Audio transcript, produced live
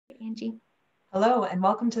Angie. Hello, and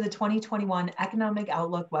welcome to the 2021 Economic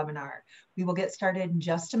Outlook webinar. We will get started in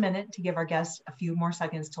just a minute to give our guests a few more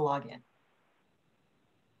seconds to log in.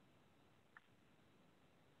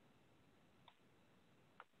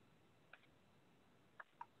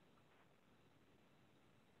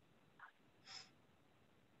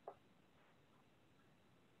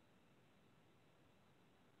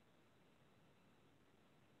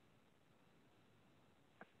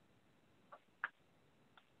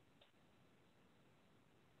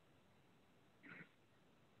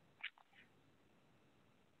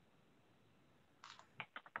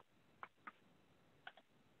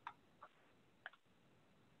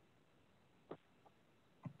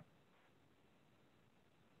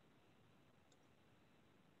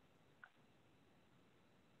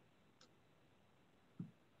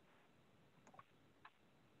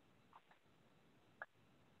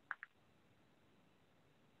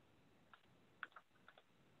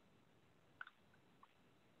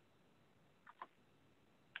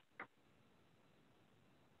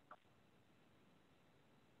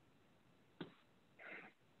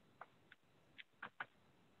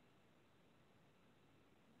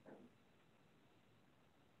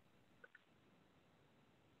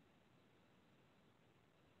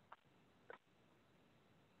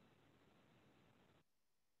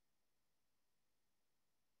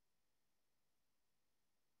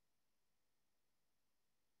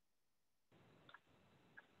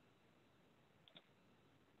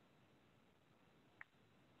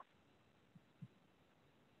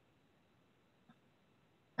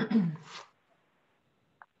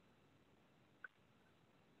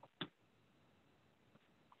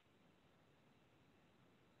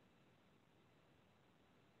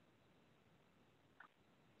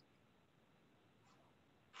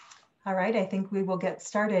 All right, I think we will get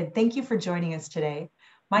started. Thank you for joining us today.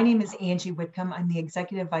 My name is Angie Whitcomb. I'm the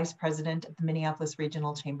Executive Vice President of the Minneapolis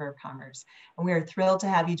Regional Chamber of Commerce, and we are thrilled to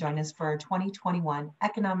have you join us for our 2021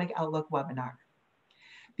 Economic Outlook webinar.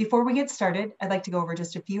 Before we get started, I'd like to go over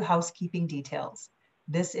just a few housekeeping details.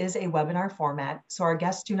 This is a webinar format, so our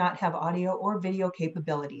guests do not have audio or video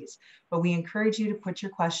capabilities, but we encourage you to put your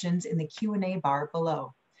questions in the Q&A bar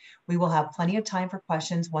below. We will have plenty of time for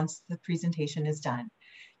questions once the presentation is done.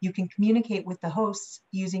 You can communicate with the hosts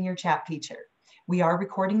using your chat feature. We are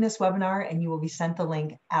recording this webinar and you will be sent the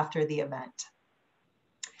link after the event.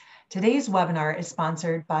 Today's webinar is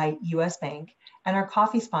sponsored by US Bank and our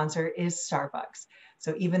coffee sponsor is Starbucks.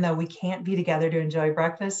 So even though we can't be together to enjoy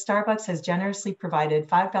breakfast, Starbucks has generously provided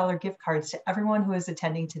 $5 gift cards to everyone who is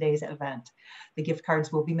attending today's event. The gift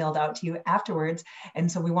cards will be mailed out to you afterwards.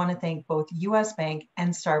 And so we want to thank both US Bank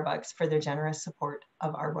and Starbucks for their generous support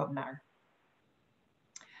of our webinar.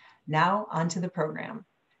 Now onto the program.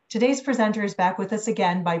 Today's presenter is back with us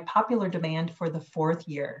again by popular demand for the fourth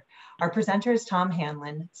year. Our presenter is Tom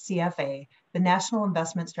Hainlin, CFA, the National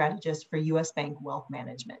Investment Strategist for US Bank Wealth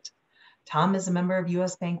Management. Tom is a member of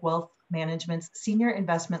US Bank Wealth Management's senior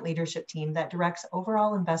investment leadership team that directs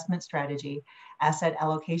overall investment strategy, asset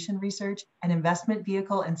allocation research, and investment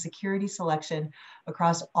vehicle and security selection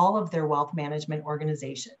across all of their wealth management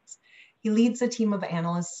organizations. He leads a team of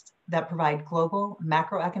analysts that provide global,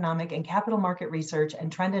 macroeconomic, and capital market research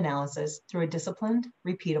and trend analysis through a disciplined,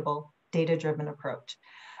 repeatable, data-driven approach.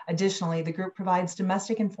 Additionally, the group provides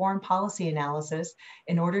domestic and foreign policy analysis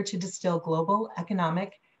in order to distill global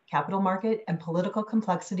economic, capital market, and political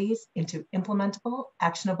complexities into implementable,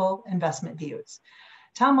 actionable investment views.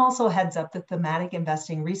 Tom also heads up the thematic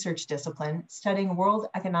investing research discipline, studying world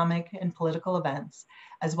economic and political events,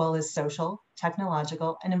 as well as social,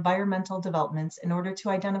 technological, and environmental developments in order to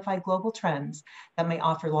identify global trends that may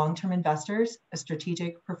offer long-term investors a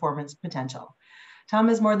strategic performance potential. Tom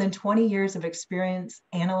has more than 20 years of experience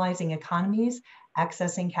analyzing economies,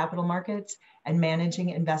 accessing capital markets, and managing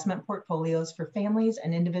investment portfolios for families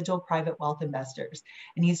and individual private wealth investors.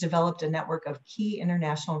 And he's developed a network of key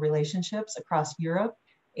international relationships across Europe,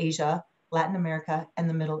 Asia, Latin America, and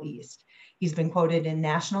the Middle East. He's been quoted in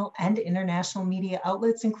national and international media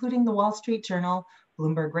outlets, including the Wall Street Journal,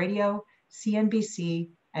 Bloomberg Radio,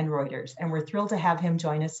 CNBC, and Reuters. And we're thrilled to have him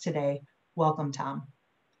join us today. Welcome, Tom.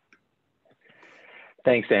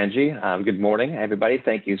 Thanks, Angie. Good morning, everybody.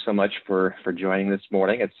 Thank you so much for joining this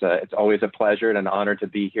morning. It's always a pleasure and an honor to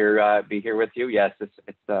be here with you. Yes, this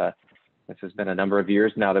has been a number of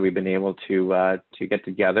years now that we've been able to get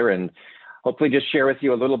together and hopefully just share with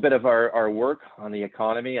you a little bit of our work on the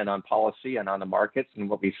economy and on policy and on the markets and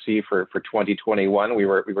what we see for 2021. We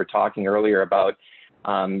were talking earlier about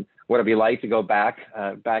what it'd be like to go back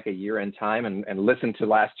a year in time and listen to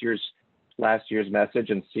last year's last year's message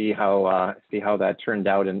and see how that turned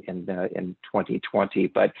out in 2020.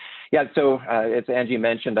 But yeah, so as Angie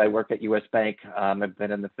mentioned, I work at U.S. Bank. I've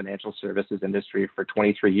been in the financial services industry for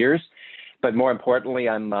 23 years. But more importantly,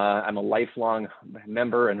 I'm a lifelong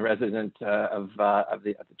member and resident of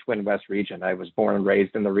the Twin West region. I was born and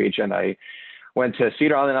raised in the region. I went to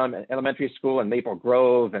Cedar Island Elementary School and Maple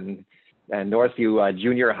Grove and Northview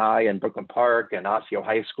Junior High and Brooklyn Park and Osseo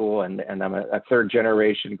High School. And I'm a third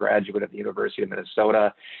generation graduate of the University of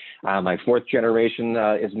Minnesota. My fourth generation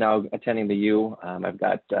is now attending the U.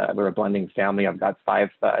 We're a blending family. I've got 5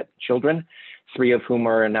 children, 3 of whom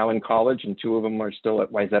are now in college and 2 of them are still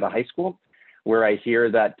at Wayzata High School, where I hear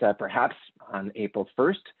that perhaps on April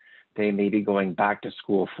 1st, they may be going back to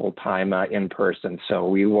school full-time in person. So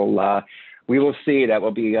we will see. That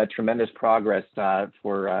will be a tremendous progress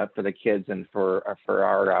for the kids and for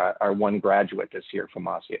our one graduate this year from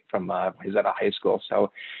Wayzata High School.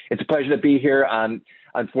 So it's a pleasure to be here.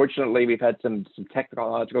 Unfortunately, we've had some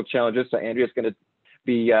technological challenges. So Andrea's going to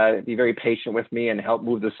be very patient with me and help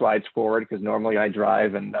move the slides forward, because normally I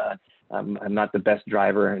drive and I'm not the best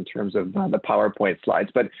driver in terms of the PowerPoint slides.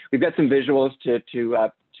 But we've got some visuals to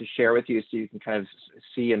share with you so you can kind of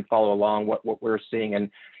see and follow along what we're seeing. And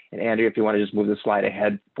Andrea, if you want to just move the slide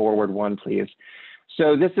ahead, forward one, please.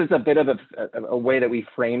 So this is a bit of a way that we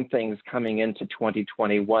frame things coming into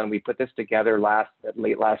 2021. We put this together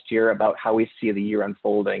late last year about how we see the year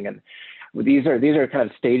unfolding. And these are kind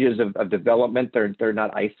of stages of development. They're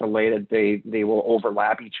not isolated. They will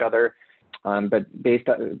overlap each other. But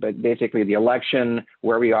basically the election,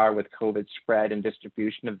 where we are with COVID spread and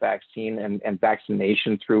distribution of vaccine and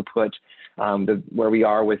vaccination throughput, where we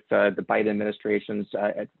are with the Biden administration's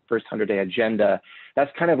first 100-day agenda. That's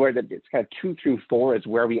kind of where it's kind of 2 through 4 is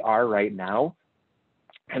where we are right now.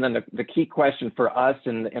 And then the key question for us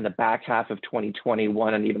in the back half of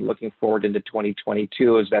 2021 and even looking forward into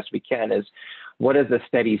 2022 as best we can is, what does the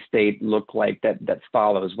steady state look like that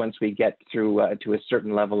follows once we get through to a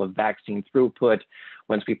certain level of vaccine throughput,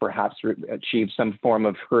 once we perhaps achieve some form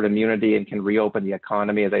of herd immunity and can reopen the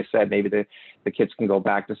economy? As I said, maybe the kids can go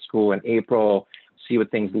back to school in April, see what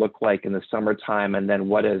things look like in the summertime, and then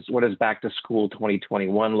what does back to school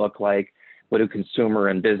 2021 look like? What do consumer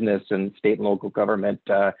and business and state and local government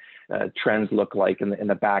trends look like in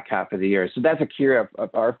the back half of the year? So that's a key of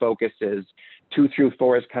our focus. Is 2 through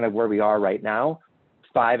 4 is kind of where we are right now.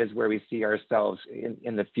 5 is where we see ourselves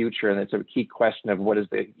in the future. And it's a key question of, what does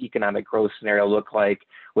the economic growth scenario look like?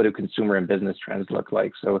 What do consumer and business trends look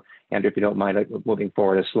like? So Andrew, if you don't mind moving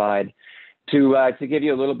forward a slide. To give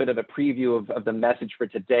you a little bit of a preview of the message for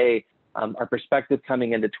today, our perspective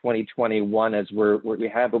coming into 2021 is we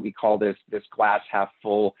have what we call this glass half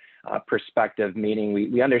full perspective, meaning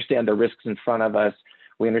we understand the risks in front of us.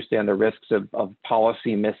 We understand the risks of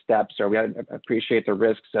policy missteps, or we appreciate the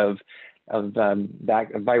risks of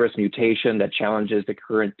virus mutation that challenges the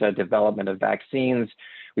current development of vaccines.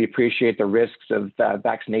 We appreciate the risks of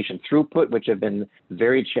vaccination throughput, which have been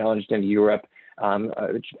very challenged in Europe,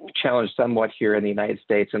 challenged somewhat here in the United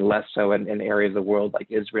States, and less so in areas of the world like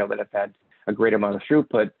Israel that have had a great amount of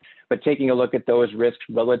throughput. But taking a look at those risks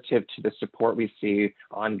relative to the support we see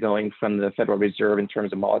ongoing from the Federal Reserve in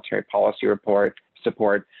terms of monetary policy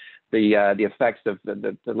support, the effects of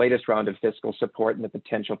the latest round of fiscal support and the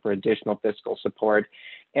potential for additional fiscal support,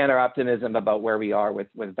 and our optimism about where we are with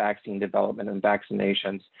vaccine development and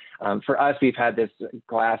vaccinations. For us, we've had this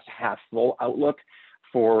glass half full outlook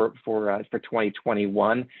for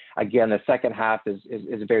 2021. Again, the second half is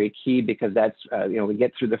very key, because that's we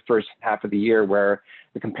get through the first half of the year where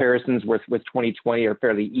the comparisons with 2020 are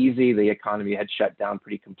fairly easy. The economy had shut down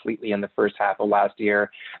pretty completely in the first half of last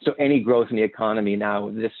year. So any growth in the economy now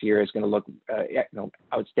this year is going to look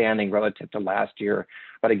outstanding relative to last year.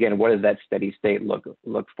 But again, what does that steady state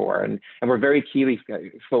look for? And we're very keenly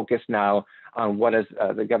focused now on what does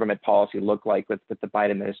the government policy look like with the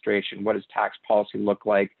Biden administration? What does tax policy look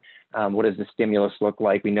like? What does the stimulus look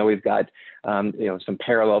like? We know we've got some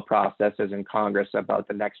parallel processes in Congress about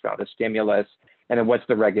the next round of stimulus. And then what's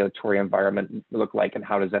the regulatory environment look like, and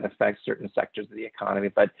how does that affect certain sectors of the economy?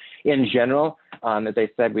 But in general, as I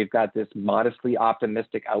said, we've got this modestly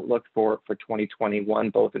optimistic outlook for 2021,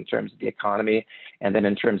 both in terms of the economy and then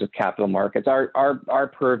in terms of capital markets.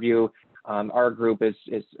 Our purview, our group is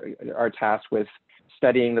tasked with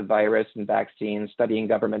studying the virus and vaccines, studying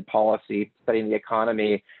government policy, studying the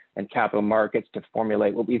economy and capital markets to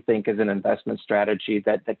formulate what we think is an investment strategy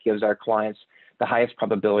that gives our clients the highest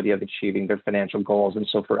probability of achieving their financial goals. And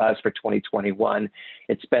so for us, for 2021,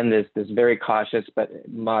 it's been this very cautious but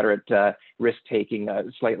moderate risk-taking,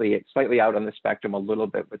 slightly out on the spectrum a little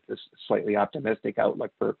bit, with this slightly optimistic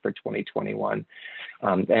outlook for 2021.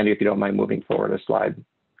 Andy, if you don't mind moving forward a slide.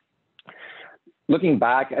 Looking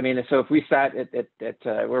back, I mean, so if we sat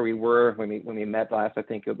at where we were when we met last, I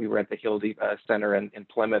think we were at the Hainlin Center in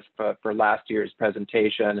Plymouth for last year's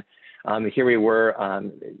presentation. Here we were,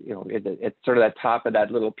 you know, at sort of that top of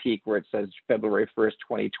that little peak where it says February 1st,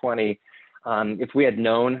 2020. If we had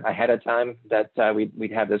known ahead of time that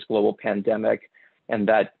we'd have this global pandemic, and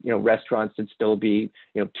that, you know, restaurants would still be,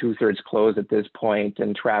 you know, 2/3 closed at this point,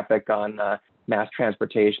 and traffic on mass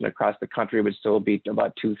transportation across the country would still be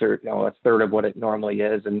about 2/3, you know, a third of what it normally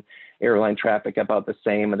is, and airline traffic about the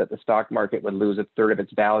same, and that the stock market would lose a third of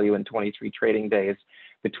its value in 23 trading days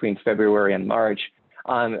between February and March.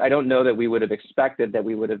 I don't know that we would have expected that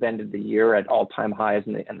we would have ended the year at all-time highs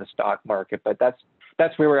in the stock market, but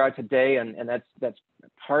that's where we are today, and that's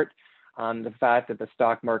part the fact that the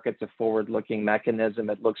stock market's a forward-looking mechanism.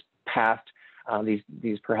 It looks past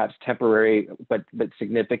these perhaps temporary but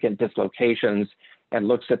significant dislocations and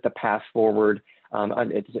looks at the path forward.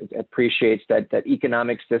 It appreciates that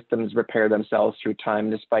economic systems repair themselves through time,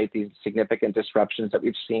 despite these significant disruptions that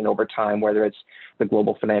we've seen over time, whether it's the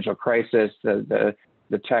global financial crisis, the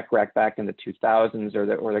tech wreck back in the 2000s, or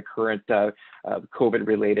the current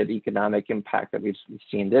COVID-related economic impact that we've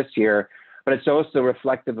seen this year. But it's also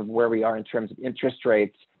reflective of where we are in terms of interest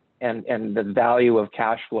rates and the value of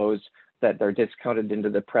cash flows that are discounted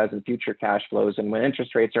into the present future cash flows. And when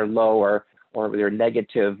interest rates are low or they're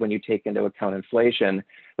negative, when you take into account inflation,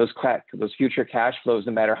 those future cash flows,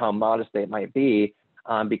 no matter how modest they might be,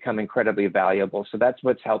 become incredibly valuable. So that's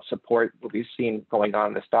what's helped support what we've seen going on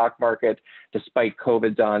in the stock market, despite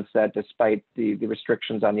COVID's onset, despite the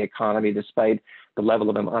restrictions on the economy, despite the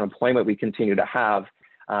level of unemployment we continue to have.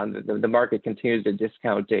 The market continues to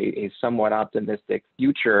discount a somewhat optimistic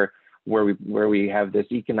future where we have this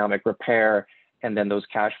economic repair, and then those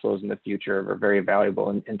cash flows in the future are very valuable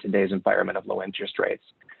in today's environment of low interest rates.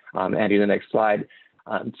 Andy, the next slide.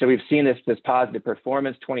 So we've seen this positive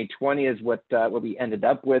performance. 2020 is what we ended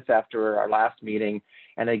up with after our last meeting.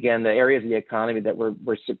 And again, the areas of the economy that we're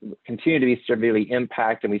continue to be severely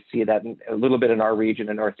impacted, and we see that a little bit in our region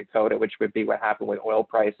in North Dakota, which would be what happened with oil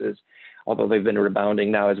prices, although they've been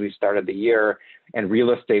rebounding now as we started the year, and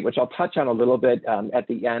real estate, which I'll touch on a little bit at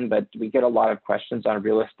the end, but we get a lot of questions on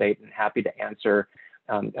real estate, and happy to answer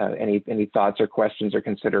any thoughts or questions or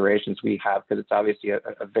considerations we have, because it's obviously a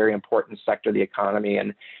very important sector of the economy,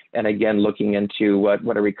 and again, looking into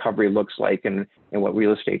what a recovery looks like and what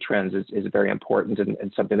real estate trends is very important,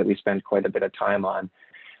 and something that we spend quite a bit of time on.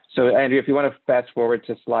 So Andrew, if you want to fast forward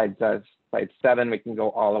to slide 7, we can go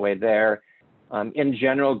all the way there. In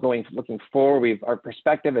general, looking forward, our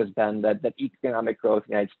perspective has been that economic growth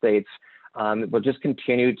in the United States will just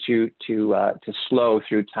continue to slow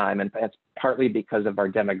through time, and that's partly because of our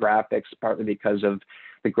demographics, partly because of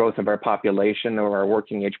the growth of our population, or our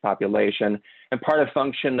working age population, and part of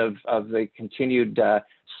function of the continued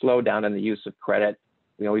slowdown in the use of credit.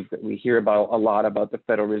 You know, we hear a lot about the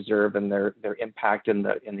Federal Reserve and their impact in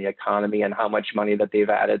the economy, and how much money that they've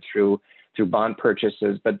added through bond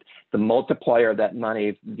purchases, but the multiplier of that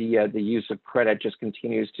money via the use of credit just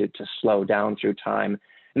continues to slow down through time.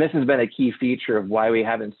 And this has been a key feature of why we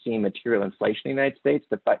haven't seen material inflation in the United States,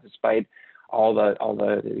 despite all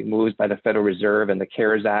the moves by the Federal Reserve and the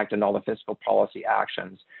CARES Act and all the fiscal policy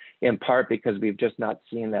actions, in part because we've just not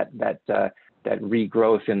seen that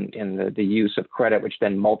regrowth in the use of credit, which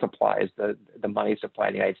then multiplies the money supply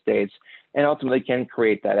in the United States, and ultimately can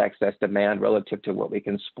create that excess demand relative to what we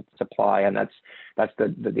can supply, and that's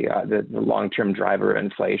the long-term driver of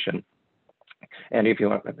inflation. And if you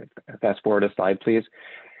want to fast forward a slide, please.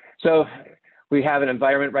 So we have an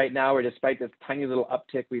environment right now where, despite this tiny little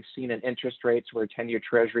uptick we've seen in interest rates, where 10-year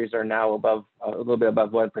treasuries are now a little bit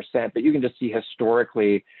above 1%, but you can just see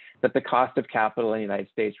historically that the cost of capital in the United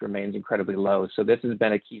States remains incredibly low. So this has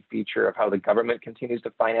been a key feature of how the government continues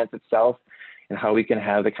to finance itself, and how we can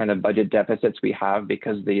have the kind of budget deficits we have,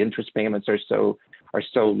 because the interest payments are so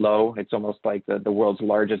low. It's almost like the world's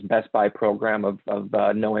largest Best Buy program of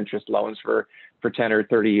no interest loans for 10 or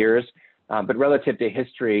 30 years. But relative to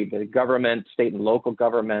history, the government, state and local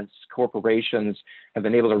governments, corporations have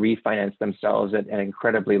been able to refinance themselves at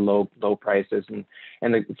incredibly low prices.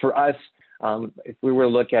 And for us, if we were to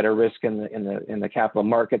look at a risk in the capital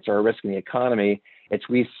markets, or a risk in the economy,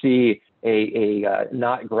 we see a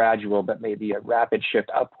not gradual, but maybe a rapid shift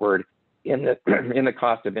upward in the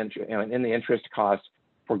cost of interest, in the interest cost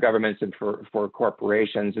governments and for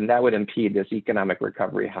corporations, and that would impede this economic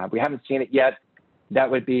recovery hub. We haven't seen it yet. That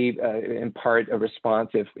would be in part a response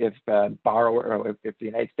if the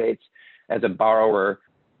United States as a borrower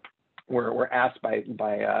were asked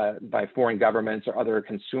by foreign governments or other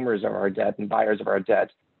consumers of our debt and buyers of our debt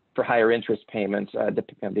for higher interest payments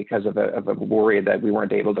because of a worry that we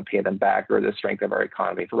weren't able to pay them back or the strength of our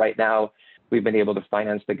economy. For right now, we've been able to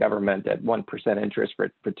finance the government at 1% interest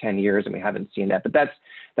for 10 years, and we haven't seen that. But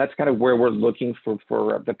that's kind of where we're looking for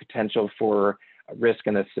the potential for risk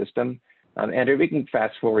in the system. Andrew, we can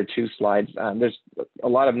fast forward 2 slides. There's a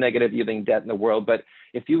lot of negative yielding debt in the world, but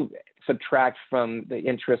if you subtract from the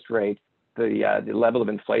interest rate the level of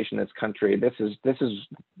inflation in this country, this is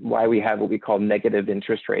why we have what we call negative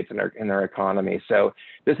interest rates in our economy. So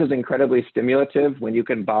this is incredibly stimulative when you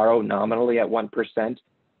can borrow nominally at 1%,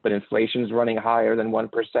 but inflation is running higher than 1%.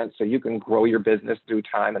 So you can grow your business through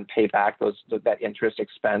time and pay back that interest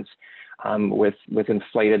expense with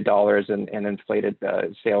inflated dollars and inflated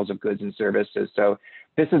sales of goods and services. So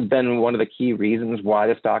this has been one of the key reasons why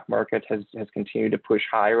the stock market has continued to push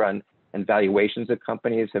higher and valuations of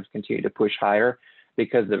companies have continued to push higher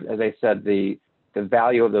because, as I said, the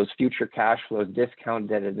value of those future cash flows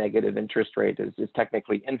discounted at a negative interest rate is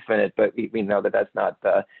technically infinite, but we know that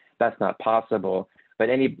that's not possible. But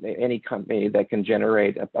any company that can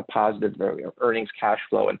generate a positive earnings cash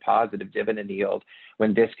flow and positive dividend yield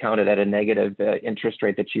when discounted at a negative interest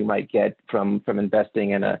rate that you might get from investing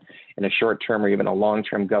in a short-term or even a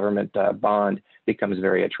long-term government bond becomes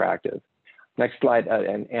very attractive. Next slide,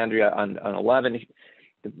 and Andrea, on 11,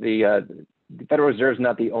 the Federal Reserve is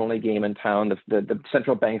not the only game in town. The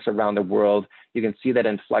central banks around the world, you can see that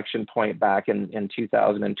inflection point back in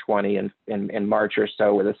 2020 and in March or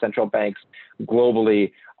so, where the central banks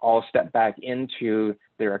globally all stepped back into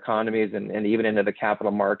their economies and even into the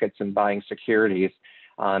capital markets and buying securities.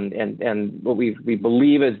 And what we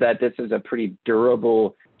believe is that this is a pretty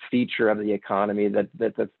durable feature of the economy, that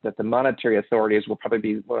the monetary authorities will probably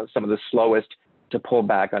be some of the slowest to pull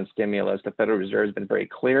back on stimulus. The Federal Reserve has been very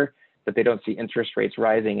clear that they don't see interest rates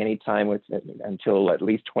rising anytime until at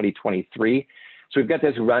least 2023. So we've got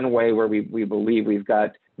this runway where we believe we've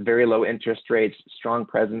got very low interest rates, strong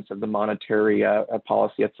presence of the monetary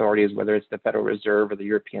policy authorities, whether it's the Federal Reserve or the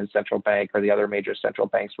European Central Bank or the other major central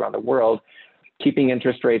banks around the world, keeping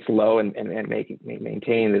interest rates low and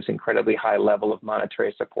maintaining this incredibly high level of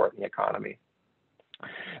monetary support in the economy.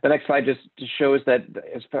 The next slide just shows that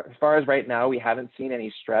as far as right now, we haven't seen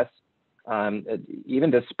any stress, even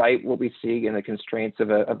despite what we see in the constraints of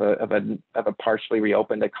a partially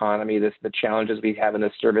reopened economy, the challenges we have in the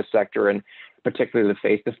service sector and particularly the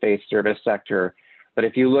face-to-face service sector. But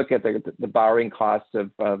if you look at the borrowing costs of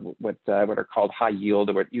what are called high yield,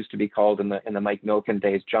 or what used to be called in the Mike Milken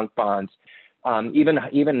days, junk bonds,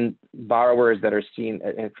 even borrowers that are seen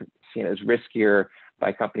as riskier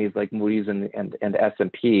by companies like Moody's and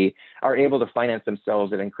S&P are able to finance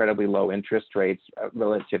themselves at incredibly low interest rates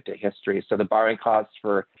relative to history. So the borrowing costs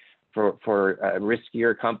for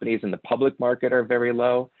riskier companies in the public market are very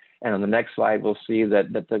low. And on the next slide, we'll see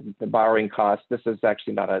that the borrowing costs, this is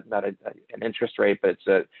actually not an interest rate, but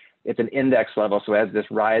it's an index level. So as this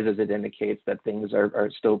rises, it indicates that things are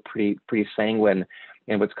still pretty sanguine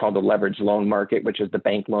in what's called the leveraged loan market, which is the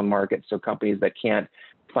bank loan market. So companies that can't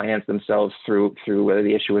finance themselves through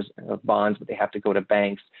the issuance of bonds, but they have to go to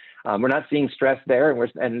banks. We're not seeing stress there,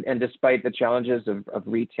 and despite the challenges of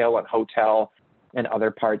retail and hotel and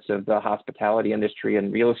other parts of the hospitality industry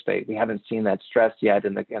and real estate, we haven't seen that stress yet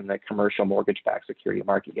in the commercial mortgage-backed security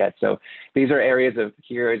market yet. So these are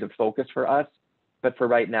key areas of focus for us. But for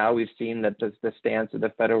right now, we've seen that the stance of the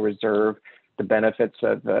Federal Reserve, the benefits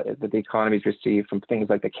that the economies receive from things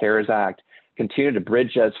like the CARES Act, continue to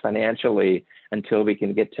bridge us financially until we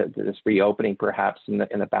can get to this reopening, perhaps in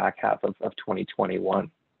the back half of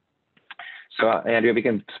 2021. So, Andrea, we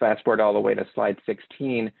can fast forward all the way to slide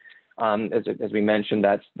 16. As we mentioned,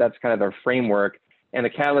 that's kind of our framework. And the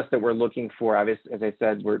catalyst that we're looking for, obviously, as I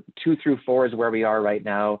said, we're 2 through 4 is where we are right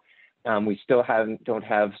now. We still don't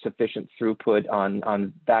have sufficient throughput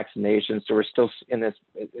on vaccinations. So we're still in this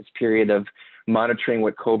period of monitoring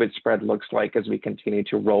what COVID spread looks like as we continue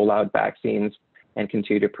to roll out vaccines and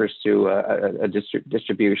continue to pursue a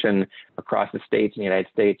distribution across the states in the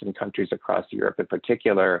United States and countries across Europe in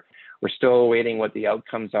particular. We're still awaiting what the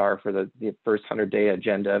outcomes are for the first 100-day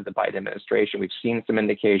agenda of the Biden administration. We've seen some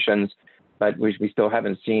indications, but we still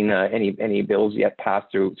haven't seen any bills yet passed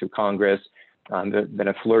through Congress. There's been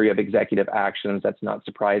a flurry of executive actions. That's not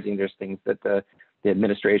surprising. There's things that the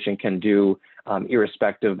administration can do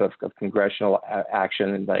irrespective of congressional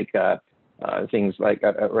action, like things like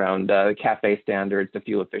around CAFE standards, the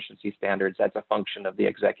fuel efficiency standards. That's a function of the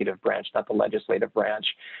executive branch, not the legislative branch.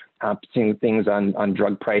 Seeing things on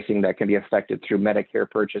drug pricing that can be affected through Medicare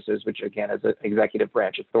purchases, which again is an executive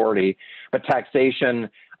branch authority. But taxation,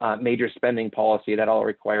 major spending policy, that all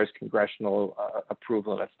requires congressional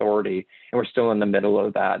approval and authority. And we're still in the middle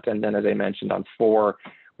of that. And then, as I mentioned on 4,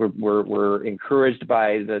 we're encouraged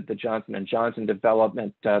by the Johnson & Johnson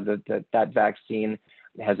development. That vaccine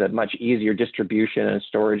has a much easier distribution and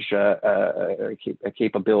storage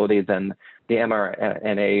capability than the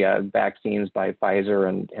mRNA vaccines by Pfizer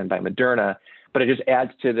and by Moderna. But it just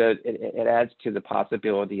adds to the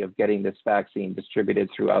possibility of getting this vaccine distributed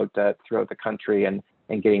throughout the country and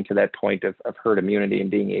getting to that point of herd immunity and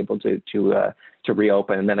being able to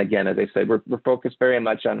reopen. And then again, as I said, we're focused very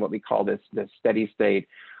much on what we call this steady state.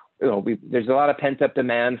 There's a lot of pent up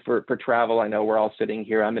demand for travel. I know we're all sitting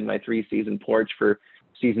here. I'm in my 3-season porch for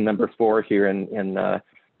season number 4 here in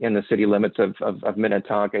the city limits of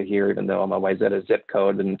Minnetonka here, even though I'm a Wayzata zip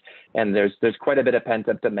code, and there's quite a bit of pent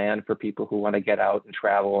up demand for people who want to get out and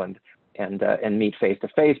travel and meet face to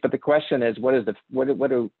face. But the question is, what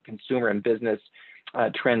do consumer and business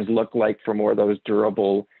trends look like for more of those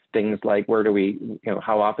durable things, like where do we,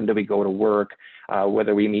 how often do we go to work,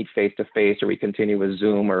 whether we meet face to face or we continue with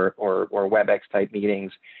Zoom or WebEx type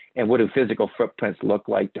meetings, and what do physical footprints look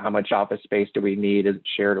like? How much office space do we need? Is it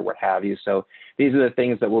shared or what have you? So these are the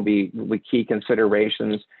things that will be key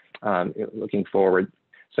considerations looking forward.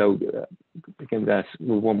 So we can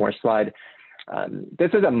move one more slide.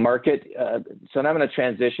 This is a market. So now I'm going to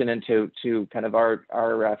transition into kind of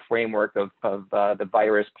our framework of the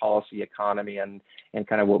virus, policy, economy, and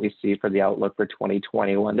kind of what we see for the outlook for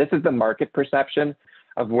 2021. This is the market perception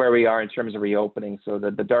of where we are in terms of reopening. So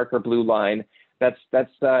the darker blue line, that's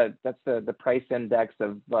the price index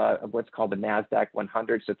of what's called the NASDAQ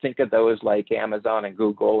 100. So think of those like Amazon and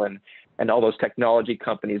Google and all those technology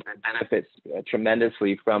companies that benefit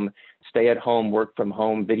tremendously from stay-at-home,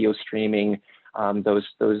 work-from-home, video streaming, those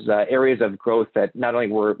areas of growth that not only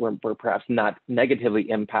were perhaps not negatively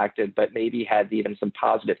impacted, but maybe had even some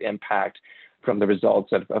positive impact from the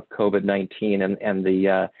results of COVID-19 and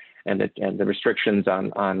the restrictions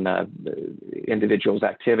on individuals'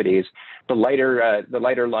 activities. The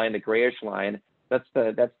lighter line, the grayish line, that's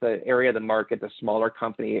the area of the market, the smaller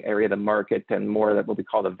company area of the market, and more of what we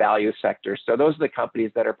call the value sector. So those are the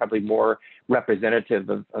companies that are probably more representative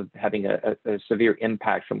of having a severe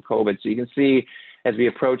impact from COVID. So you can see as we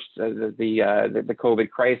approached the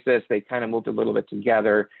COVID crisis, they kind of moved a little bit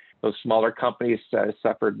together. Those smaller companies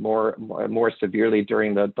suffered more severely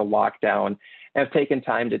during the lockdown, and have taken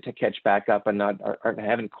time to catch back up and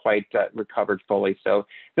haven't quite recovered fully. So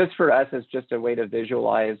this for us is just a way to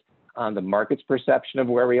visualize the market's perception of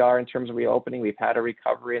where we are in terms of reopening. We've had a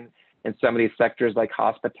recovery in some of these sectors like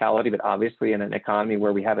hospitality, but obviously in an economy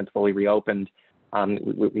where we haven't fully reopened,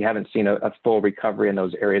 we haven't seen a full recovery in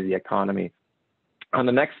those areas of the economy. On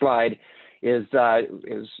the next slide is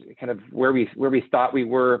kind of where we thought we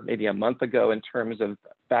were maybe a month ago in terms of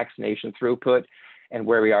vaccination throughput and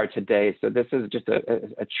where we are today. So this is just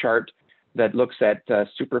a chart that looks at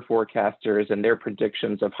super forecasters and their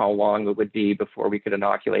predictions of how long it would be before we could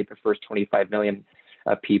inoculate the first 25 million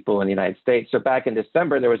people in the United States. So back in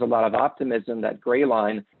December, there was a lot of optimism, that gray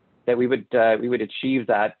line, that we would achieve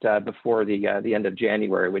that before the end of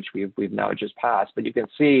January, which we've now just passed. But you can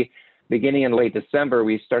see, beginning in late December,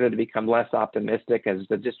 we started to become less optimistic as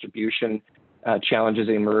the distribution challenges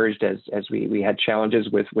emerged, as we had challenges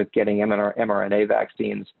with getting mRNA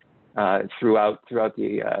vaccines throughout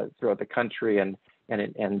the country and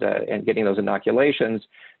getting those inoculations.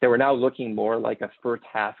 They were now looking more like a first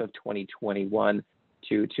half of 2021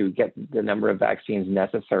 to get the number of vaccines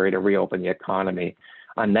necessary to reopen the economy.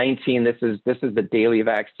 On 19, this is the daily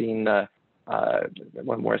vaccine.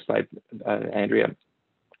 One more slide, Andrea.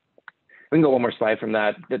 We can go one more slide from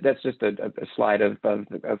that. That's just a slide of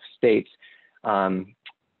states.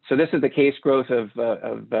 So this is the case growth of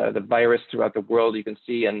the virus throughout the world. You can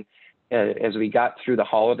see, and as we got through the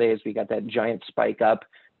holidays, we got that giant spike up.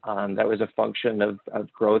 That was a function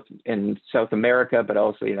of growth in South America, but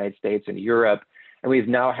also the United States and Europe. And we've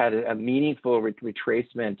now had a meaningful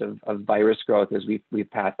retracement of virus growth as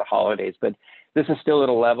we've passed the holidays. But this is still at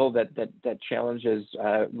a level that challenges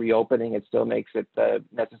reopening. It still makes it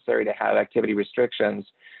necessary to have activity restrictions.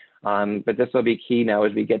 But this will be key now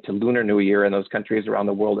as we get to Lunar New Year and those countries around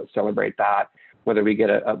the world that celebrate that, whether we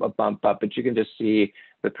get a bump up. But you can just see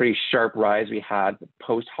the pretty sharp rise we had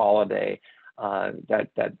post-holiday.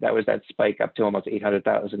 That was that spike up to almost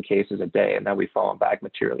 800,000 cases a day, and now we've fallen back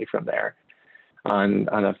materially from there. On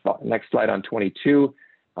the next slide, on 22,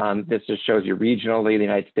 This just shows you regionally, the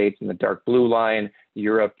United States in the dark blue line,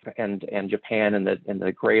 Europe and Japan in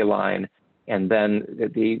the gray line. And then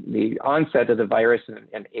the onset of the virus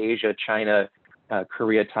in Asia, China,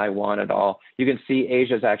 Korea, Taiwan, and all. You can see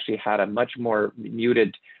Asia's actually had a much more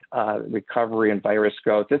muted recovery and virus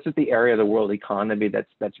growth. This is the area of the world economy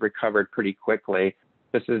that's recovered pretty quickly.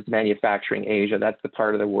 This is manufacturing Asia. That's the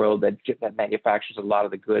part of the world that manufactures a lot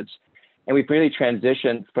of the goods. And we've really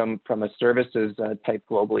transitioned from a services type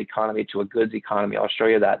global economy to a goods economy. I'll show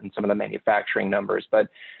you that in some of the manufacturing numbers. But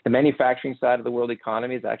the manufacturing side of the world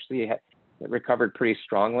economy is actually recovered pretty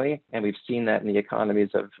strongly. And we've seen that in the economies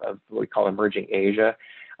of what we call emerging Asia.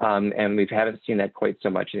 And we haven't seen that quite so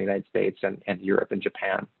much in the United States and Europe and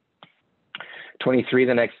Japan. 23,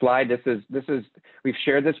 the next slide. This is we've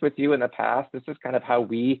shared this with you in the past. This is kind of how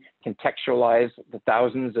we contextualize the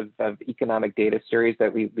thousands of economic data series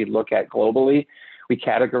that we look at globally. We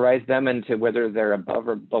categorize them into whether they're above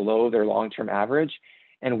or below their long-term average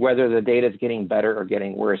and whether the data is getting better or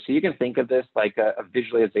getting worse. So you can think of this like a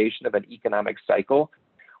visualization of an economic cycle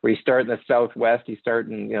where you start in the Southwest, you start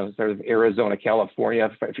in sort of Arizona, California,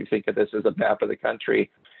 if you think of this as a map of the country.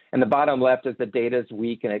 And the bottom left is the data is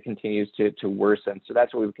weak and it continues to worsen. So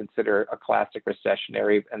that's what we would consider a classic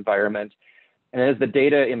recessionary environment. And as the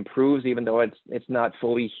data improves, even though it's not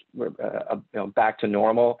fully back to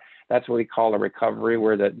normal, that's what we call a recovery,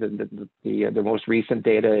 where the most recent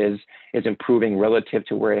data is improving relative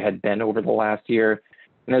to where it had been over the last year.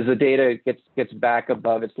 And as the data gets back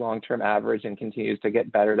above its long-term average and continues to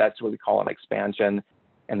get better, that's what we call an expansion.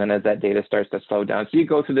 And then as that data starts to slow down. So you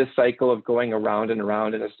go through this cycle of going around and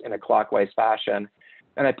around in a clockwise fashion.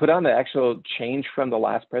 And I put on the actual change from the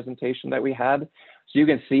last presentation that we had. So you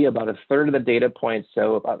can see about a third of the data points,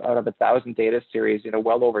 so out of 1,000 data series,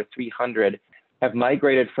 well over 300 have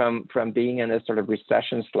migrated from being in this sort of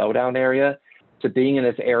recession slowdown area to being in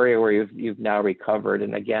this area where you've now recovered.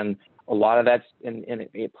 And again, a lot of that's in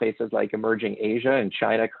places like emerging Asia and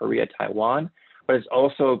China, Korea, Taiwan. But it's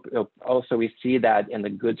also we see that in the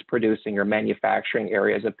goods producing or manufacturing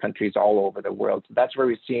areas of countries all over the world. So that's where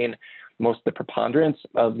we've seen most of the preponderance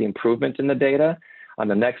of the improvement in the data. On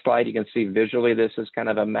the next slide, you can see visually this is kind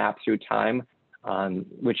of a map through time,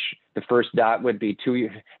 which the first dot would be 2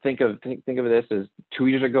 years. Think of this as 2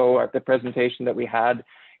 years ago at the presentation that we had,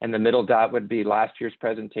 and the middle dot would be last year's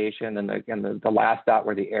presentation, and the last dot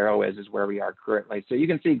where the arrow is where we are currently. So you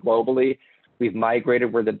can see globally, we've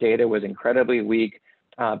migrated where the data was incredibly weak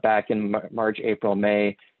back in March, April,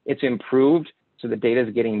 May. It's improved, so the data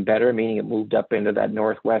is getting better, meaning it moved up into that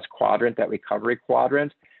northwest quadrant, that recovery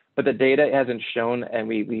quadrant. But the data hasn't shown, and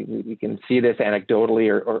we can see this anecdotally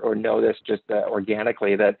or know this just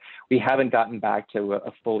organically, that we haven't gotten back to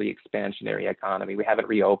a fully expansionary economy. We haven't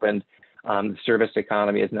reopened. The service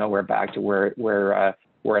economy is nowhere back to where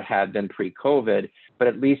it had been pre-COVID, but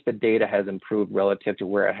at least the data has improved relative to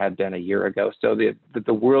where it had been a year ago. So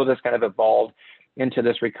the world has kind of evolved into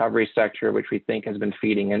this recovery sector, which we think has been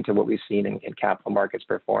feeding into what we've seen in capital markets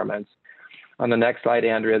performance. On the next slide,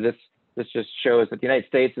 Andrea, this just shows that the United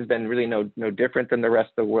States has been really no different than the rest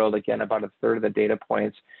of the world. Again, about a third of the data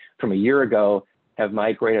points from a year ago have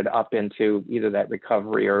migrated up into either that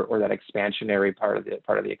recovery or that expansionary part of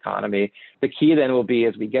the economy. The key then will be,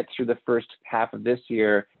 as we get through the first half of this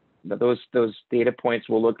year, those data points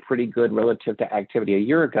will look pretty good relative to activity a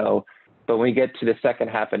year ago. But when we get to the second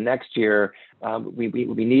half of next year, we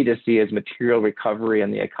need to see as material recovery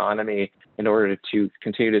in the economy in order to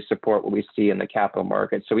continue to support what we see in the capital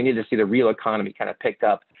markets. So we need to see the real economy kind of pick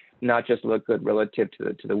up, not just look good relative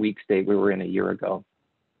to the weak state we were in a year ago.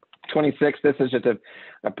 26, this is just a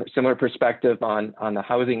similar perspective on the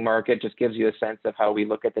housing market, just gives you a sense of how we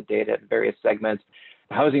look at the data at various segments.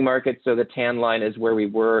 The housing market, so the tan line is where we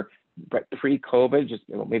were pre-COVID, just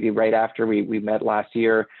maybe right after we met last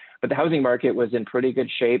year. But the housing market was in pretty good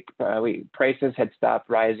shape. Prices had stopped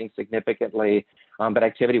rising significantly, but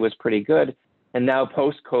activity was pretty good. And now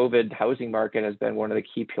post-COVID, housing market has been one of the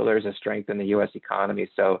key pillars of strength in the U.S. economy.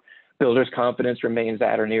 So builders' confidence remains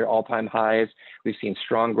at or near all-time highs. We've seen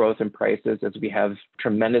strong growth in prices as we have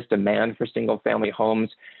tremendous demand for single-family homes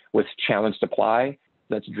with challenged supply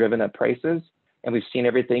that's driven up prices. And we've seen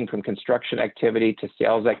everything from construction activity to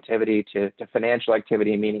sales activity to financial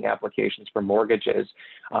activity, meaning applications for mortgages,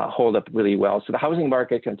 hold up really well. So the housing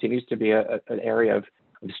market continues to be an area of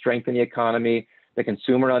strength in the economy. The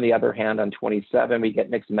consumer, on the other hand, on 27, we get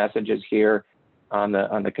mixed messages here on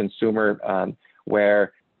the consumer,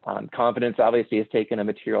 where confidence obviously has taken a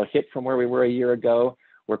material hit from where we were a year ago,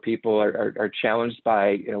 where people are challenged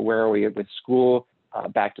by, where are we with school,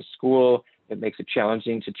 back to school, It makes it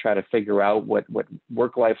challenging to try to figure out what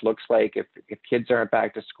work life looks like if kids aren't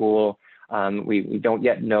back to school. We don't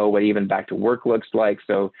yet know what even back to work looks like.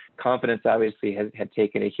 So confidence obviously had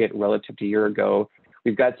taken a hit relative to a year ago.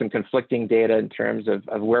 We've got some conflicting data in terms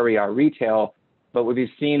of where we are retail, but what we've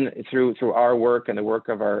seen through our work and the work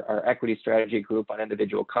of our equity strategy group on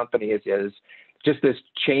individual companies is just this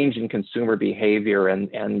change in consumer behavior and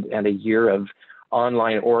a year of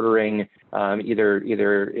online ordering, either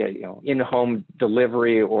in-home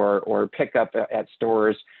delivery or pickup at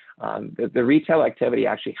stores. The retail activity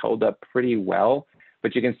actually held up pretty well,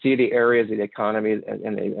 but you can see the areas of the economy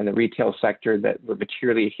and the retail sector that were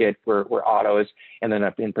materially hit were autos, and then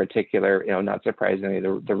in particular, not surprisingly,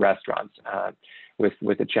 the restaurants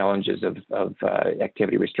with the challenges of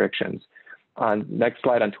activity restrictions. Next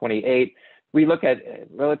slide on 28. We look at,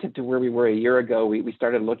 relative to where we were a year ago, we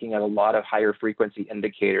started looking at a lot of higher frequency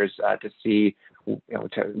indicators to see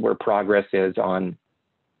where progress is on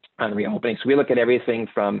reopening. So we look at everything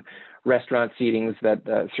from restaurant seatings that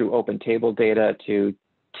through open table data to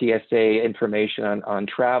TSA information on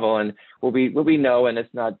travel. And what we know, and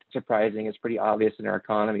it's not surprising, it's pretty obvious in our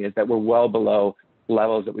economy, is that we're well below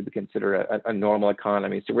levels that we would consider a normal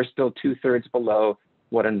economy. So we're still 2/3 below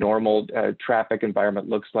what a normal traffic environment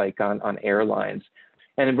looks like on airlines.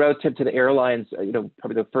 And relative to the airlines,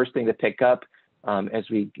 probably the first thing to pick up as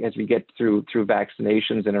we get through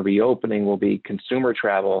vaccinations and a reopening will be consumer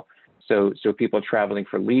travel. So people traveling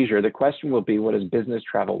for leisure. The question will be, what does business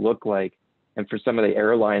travel look like? And for some of the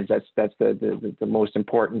airlines, that's the most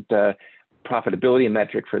important profitability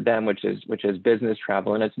metric for them, which is business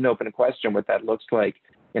travel. And it's an open question what that looks like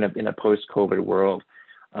in a post-COVID world.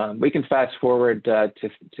 We can fast forward to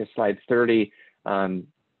slide 30.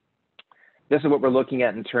 This is what we're looking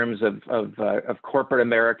at in terms of corporate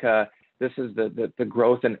America. This is the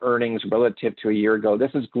growth in earnings relative to a year ago.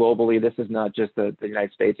 This is globally. This is not just the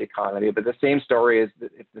United States economy, but the same story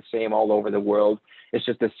it's the same all over the world. It's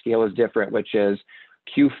just the scale is different, which is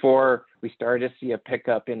Q4, we started to see a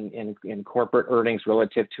pickup in corporate earnings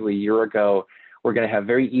relative to a year ago. We're going to have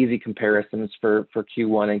very easy comparisons for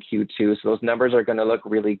Q1 and Q2. So those numbers are going to look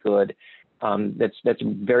really good. That's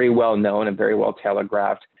very well known and very well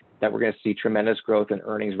telegraphed that we're going to see tremendous growth in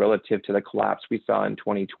earnings relative to the collapse we saw in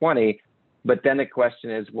 2020. But then the question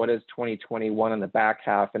is, what does 2021 in the back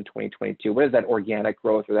half and 2022, what does that organic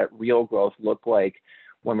growth or that real growth look like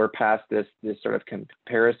when we're past this sort of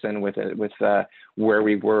comparison with where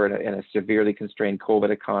we were in a severely constrained COVID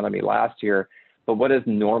economy last year? But what does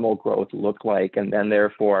normal growth look like? And then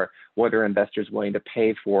therefore, what are investors willing to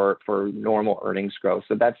pay for normal earnings growth?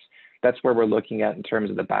 So that's where we're looking at in terms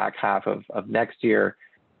of the back half of next year.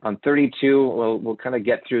 On 32, we'll kind of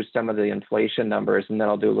get through some of the inflation numbers, and then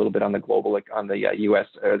I'll do a little bit on the global, on the U.S.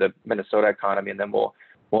 or the Minnesota economy, and then we'll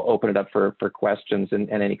open it up for questions and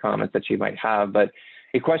any comments that you might have. But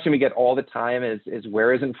a question we get all the time is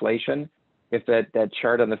where is inflation? If that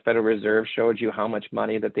chart on the Federal Reserve showed you how much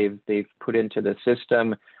money that they've put into the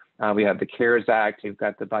system, we have the CARES Act, we've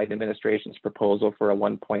got the Biden administration's proposal for a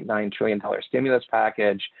 $1.9 trillion stimulus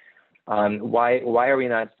package. Why are we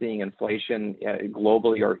not seeing inflation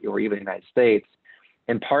globally or even the United States?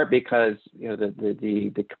 In part because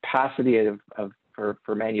the capacity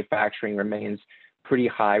for manufacturing remains pretty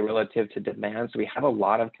high relative to demand. So we have a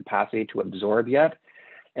lot of capacity to absorb yet.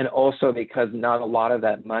 And also because not a lot of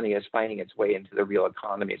that money is finding its way into the real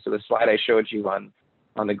economy. So the slide I showed you on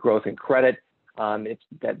the growth in credit, it's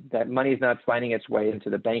that money is not finding its way into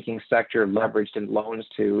the banking sector, leveraged in loans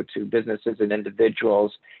to businesses and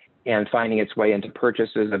individuals, and finding its way into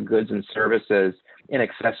purchases of goods and services in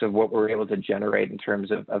excess of what we're able to generate in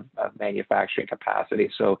terms of manufacturing capacity.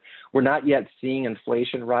 So we're not yet seeing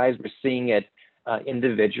inflation rise. We're seeing it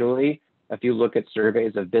individually. If you look at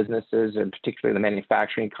surveys of businesses, and particularly the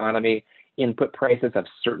manufacturing economy, input prices of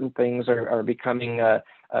certain things are becoming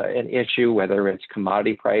an issue, whether it's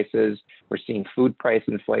commodity prices, we're seeing food price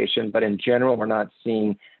inflation, but in general, we're not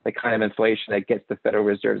seeing the kind of inflation that gets the Federal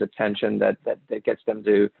Reserve's attention, that gets them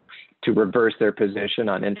to reverse their position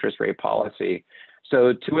on interest rate policy.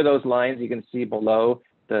 So two of those lines you can see below,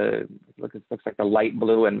 it looks like the light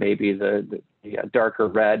blue and maybe the darker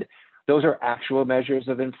red. Those are actual measures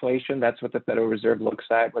of inflation. That's what the Federal Reserve looks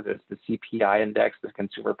at, whether it's the CPI index, the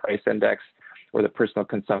consumer price index, or the personal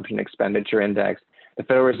consumption expenditure index. The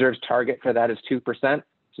Federal Reserve's target for that is 2%. So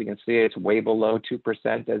you can see it's way below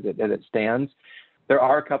 2% as it stands. There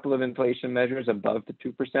are a couple of inflation measures above the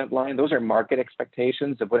 2% line. Those are market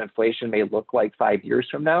expectations of what inflation may look like 5 years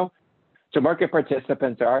from now. So market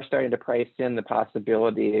participants are starting to price in the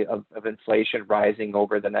possibility of inflation rising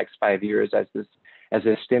over the next 5 years as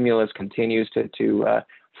this stimulus continues to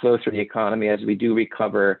flow through the economy as we do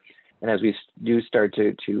recover and as we do start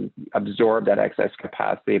to absorb that excess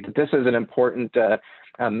capacity. But this is an important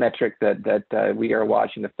metric that we are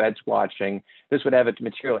watching, the Fed's watching. This would have a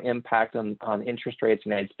material impact on interest rates in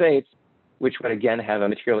the United States, which would again have a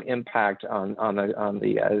material impact on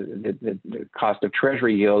the cost of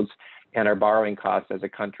treasury yields and our borrowing costs as a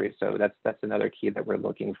country. So that's another key that we're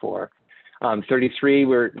looking for. 33,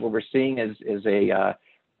 what we're seeing is a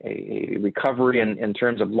recovery in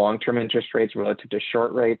terms of long-term interest rates relative to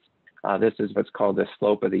short rates. This is what's called the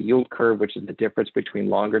slope of the yield curve, which is the difference between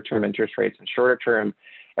longer-term interest rates and shorter-term.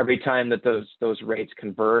 Every time that those rates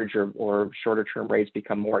converge or shorter-term rates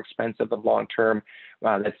become more expensive than long-term,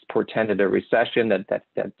 that's portended a recession.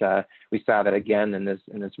 That we saw that again in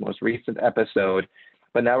this most recent episode.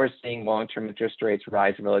 But now we're seeing long-term interest rates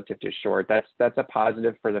rise relative to short. That's a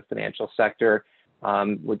positive for the financial sector,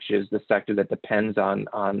 which is the sector that depends on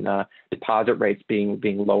deposit rates being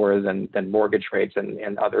lower than mortgage rates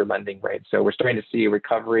and other lending rates. So we're starting to see a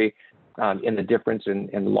recovery in the difference in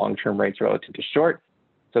long-term rates relative to short.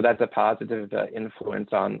 So that's a positive influence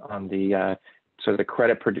on the sort of the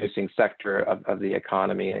credit-producing sector of the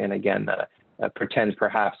economy, and again, pretends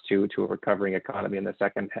perhaps to a recovering economy in the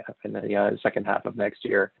second half of next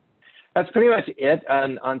year. That's pretty much it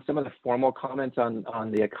on some of the formal comments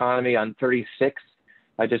on the economy. On 36,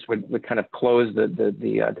 I just would kind of close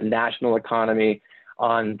the national economy.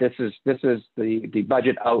 This is the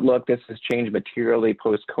budget outlook. This has changed materially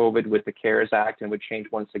post-COVID with the CARES Act, and would change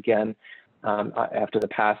once again after the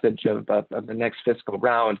passage of the next fiscal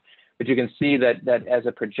round. But you can see that as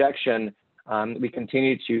a projection, we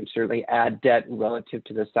continue to certainly add debt relative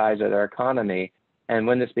to the size of our economy. And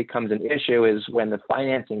when this becomes an issue is when the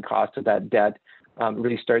financing cost of that debt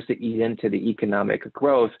really starts to eat into the economic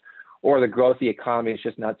growth, or the growth of the economy is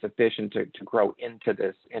just not sufficient to grow into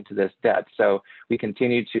this debt. So we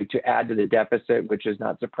continue to add to the deficit, which is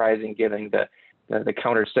not surprising given the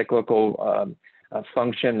counter-cyclical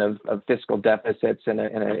function of fiscal deficits in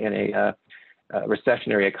a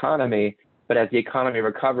recessionary economy. But as the economy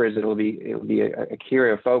recovers, it'll be a key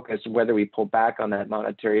area of focus whether we pull back on that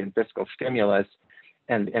monetary and fiscal stimulus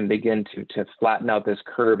and begin to flatten out this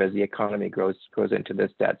curve as the economy goes into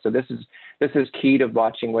this debt. So this is key to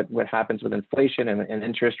watching what happens with inflation and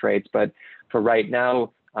interest rates. But for right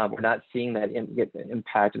now, we're not seeing that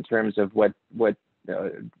impact in terms of what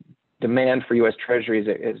demand for U.S. Treasuries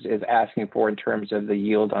is asking for in terms of the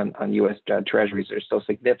yield on U.S. Treasuries. There's still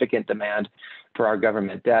significant demand for our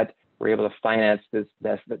government debt. We're able to finance this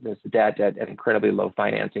debt at incredibly low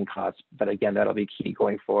financing costs. But again, that'll be key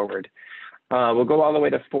going forward. We'll go all the way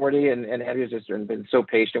to 40, and Andrew's just been so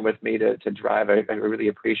patient with me to drive. I really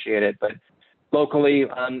appreciate it. But locally,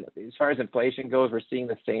 as far as inflation goes, we're seeing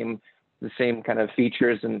the same kind of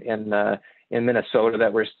features in Minnesota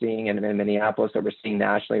that we're seeing, and in Minneapolis that we're seeing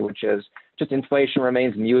nationally, which is just inflation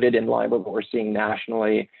remains muted in line with what we're seeing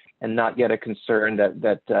nationally, and not yet a concern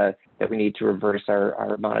that we need to reverse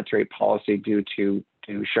our monetary policy due to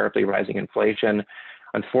sharply rising inflation.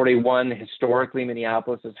 On 41, historically,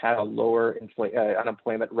 Minneapolis has had a lower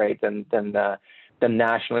unemployment rate than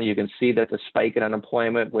nationally. You can see that the spike in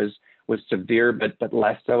unemployment was severe, but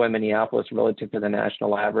less so in Minneapolis relative to the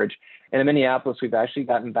national average. And in Minneapolis, we've actually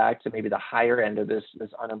gotten back to maybe the higher end of this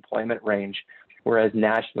unemployment range, whereas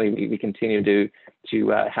nationally we continue to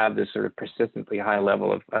have this sort of persistently high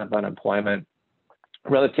level of unemployment.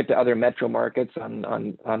 Relative to other metro markets on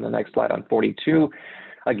the next slide, on 42,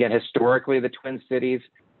 again, historically, the Twin Cities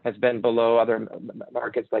has been below other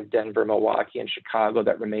markets like Denver, Milwaukee, and Chicago.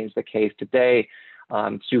 That remains the case today.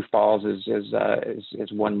 Sioux Falls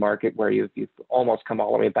is one market where you've almost come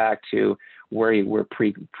all the way back to where you were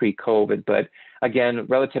pre-COVID. But again,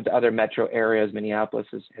 relative to other metro areas, Minneapolis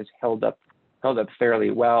has held up fairly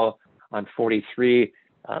well. On 43,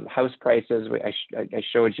 house prices, I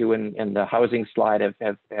showed you in the housing slide,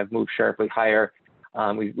 have moved sharply higher.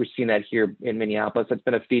 We've seen that here in Minneapolis. It's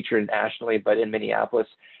been a feature nationally, but in Minneapolis,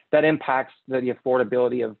 that impacts the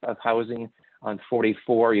affordability of housing. On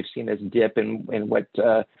 44, you've seen this dip in what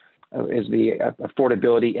is the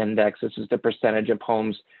affordability index. This is the percentage of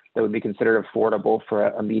homes that would be considered affordable for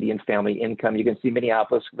a median family income. You can see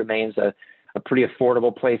Minneapolis remains a pretty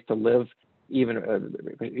affordable place to live, even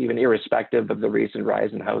irrespective of the recent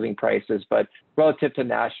rise in housing prices. But relative to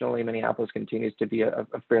nationally, Minneapolis continues to be a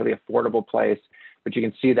fairly affordable place. But you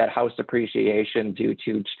can see that house appreciation due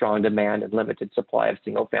to strong demand and limited supply of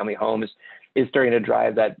single-family homes is starting to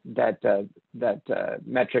drive that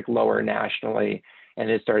metric lower nationally,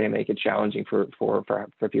 and is starting to make it challenging for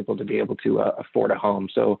people to be able to afford a home.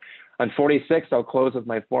 So On 46, I'll close with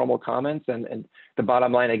my formal comments. And the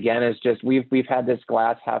bottom line again is just we've had this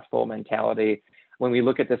glass half full mentality. When we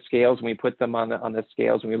look at the scales, when we put them on the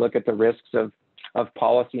scales, when we look at the risks of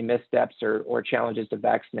policy missteps or challenges to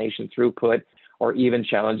vaccination throughput, or even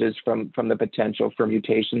challenges from the potential for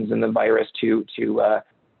mutations in the virus to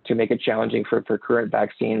make it challenging for current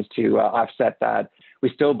vaccines to offset that, we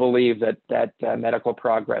still believe that medical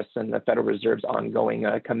progress and the Federal Reserve's ongoing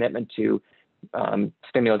commitment to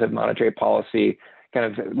stimulative monetary policy kind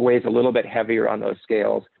of weighs a little bit heavier on those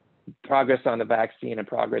scales. Progress on the vaccine and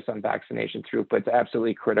progress on vaccination throughput is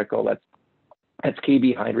absolutely critical. That's key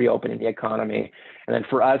behind reopening the economy. And then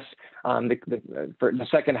for us, for the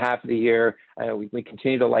second half of the year, we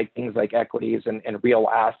continue to like things like equities and real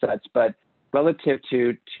assets, but relative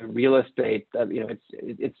to real estate,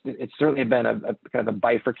 it's certainly been a kind of a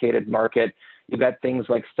bifurcated market. You've got things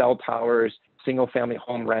like cell towers, single-family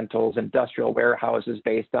home rentals, industrial warehouses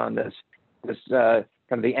based on this kind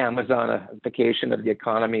of the Amazonification of the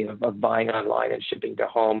economy of buying online and shipping to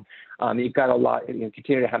home. You've got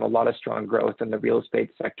continue to have a lot of strong growth in the real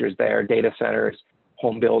estate sectors there, data centers,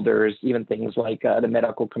 home builders, even things like the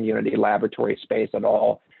medical community, laboratory space at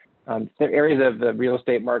all. The areas of the real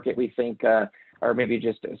estate market we think are maybe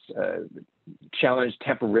just challenged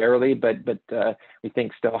temporarily, but we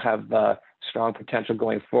think still have strong potential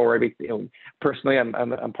going forward. Personally,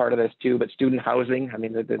 I'm part of this too. But student housing, I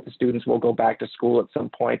mean, the students will go back to school at some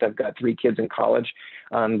point. I've got 3 kids in college.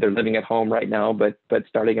 They're living at home right now, but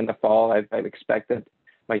starting in the fall, I expect that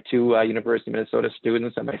my 2 University of Minnesota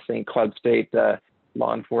students and my St. Cloud State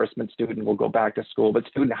law enforcement student will go back to school. But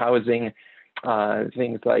student housing,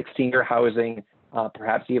 things like senior housing,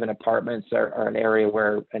 perhaps even apartments are an area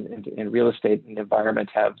where in real estate and environment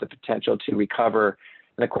have the potential to recover.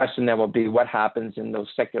 And the question then will be what happens in those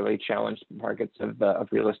secularly challenged markets of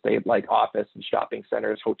real estate like office and shopping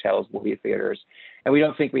centers, hotels, movie theaters. And we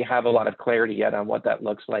don't think we have a lot of clarity yet on what that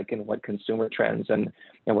looks like and what consumer trends and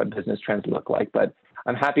what business trends look like. But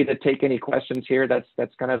I'm happy to take any questions here. That's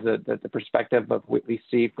kind of the perspective of what we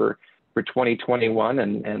see for 2021.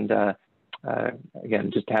 And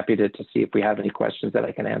again, just happy to see if we have any questions that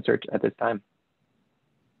I can answer at this time.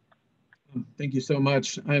 Thank you so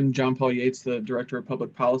much. I'm John Paul Yates, the Director of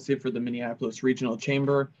Public Policy for the Minneapolis Regional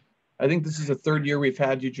Chamber. I think this is the 3rd year we've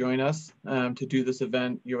had you join us to do this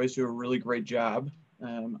event. You always do a really great job.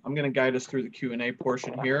 I'm going to guide us through the Q&A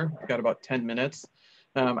portion here. We've got about 10 minutes.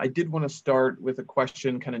 I did want to start with a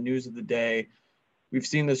question, kind of news of the day. We've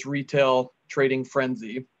seen this retail trading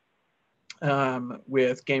frenzy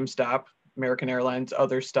with GameStop, American Airlines,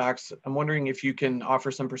 other stocks. I'm wondering if you can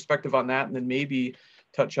offer some perspective on that and then maybe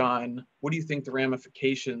touch on what do you think the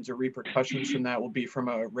ramifications or repercussions from that will be from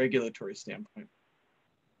a regulatory standpoint?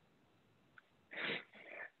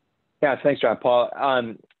 Yeah, thanks, John Paul.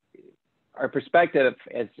 Our perspective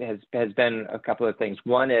has been a couple of things.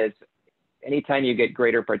 One is anytime you get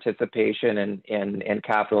greater participation in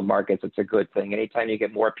capital markets, it's a good thing. Anytime you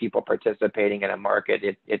get more people participating in a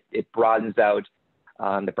market, it broadens out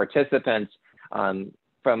the participants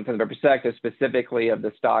from the perspective specifically of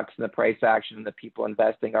the stocks and the price action and the people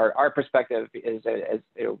investing. Our perspective is,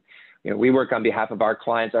 we work on behalf of our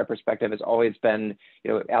clients. Our perspective has always been,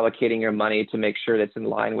 allocating your money to make sure that's in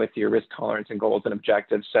line with your risk tolerance and goals and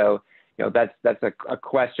objectives. So, that's a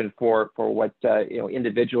question for what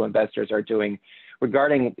individual investors are doing.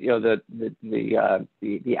 Regarding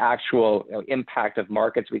the actual impact of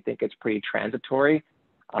markets, we think it's pretty transitory.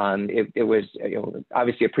 It was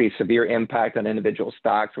obviously a pretty severe impact on individual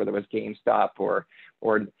stocks, whether it was GameStop or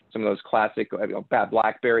some of those classic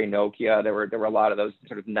BlackBerry, Nokia. There were a lot of those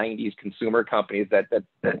sort of 90s consumer companies that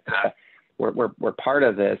were part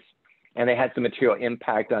of this, and they had some material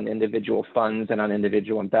impact on individual funds and on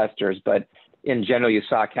individual investors. But in general, you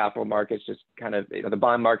saw capital markets just kind of the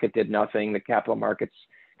bond market did nothing. The capital markets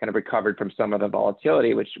kind of recovered from some of the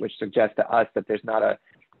volatility, which suggests to us that there's not a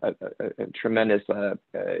tremendous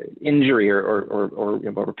injury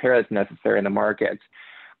or repair that's necessary in the markets.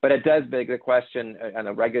 But it does beg the question on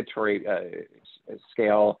a regulatory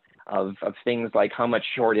scale of things like how much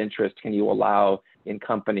short interest can you allow in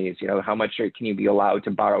companies? How much can you be allowed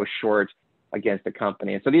to borrow short against a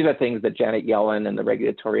company? And so these are things that Janet Yellen and the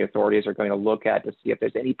regulatory authorities are going to look at to see if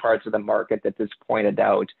there's any parts of the market that this pointed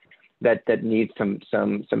out that needs some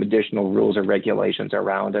additional rules or regulations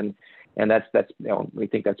around. And that's we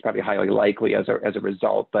think that's probably highly likely as a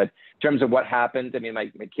result. But in terms of what happened, I mean,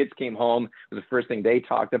 my kids came home. It was the first thing they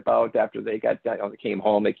talked about after they came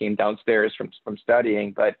home. They came downstairs from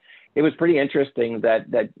studying. But it was pretty interesting that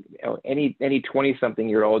any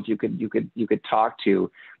 20-something-year-old you could talk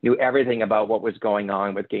to knew everything about what was going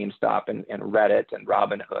on with GameStop and Reddit and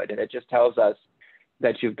Robinhood, and it just tells us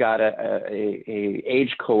that you've got a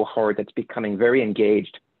age cohort that's becoming very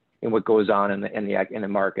engaged in what goes on in the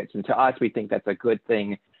markets. And to us, we think that's a good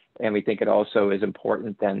thing, and we think it also is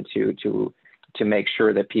important then to make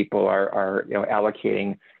sure that people are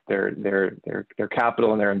allocating their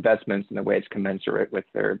capital and their investments in a way it's commensurate with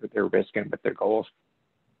their risk and with their goals.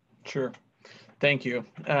 Sure. Thank you.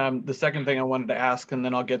 The second thing I wanted to ask, and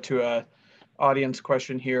then I'll get to a audience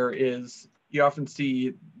question here, is you often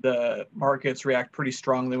see the markets react pretty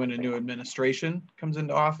strongly when a new administration comes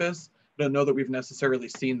into office. I don't know that we've necessarily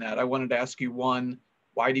seen that. I wanted to ask you, one,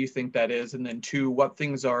 why do you think that is? And then two, what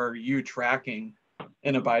things are you tracking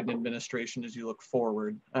in a Biden administration as you look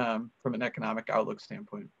forward from an economic outlook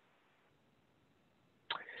standpoint?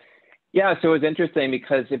 Yeah, so it was interesting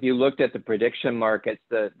because if you looked at the prediction markets,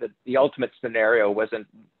 the ultimate scenario wasn't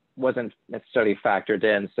necessarily factored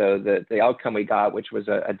in. So the outcome we got, which was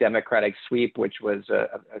a Democratic sweep, which was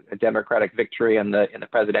a Democratic victory in the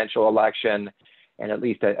presidential election, and at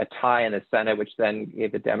least a tie in the Senate, which then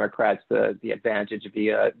gave the Democrats the advantage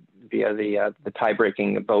via the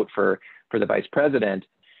tie-breaking vote for the vice president.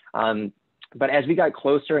 But as we got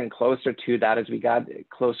closer and closer to that, as we got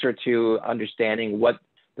closer to understanding what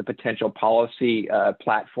the potential policy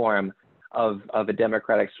platform of a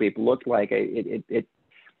Democratic sweep looked like,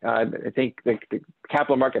 I think the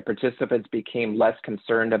capital market participants became less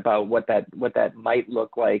concerned about what that might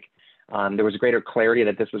look like. There was greater clarity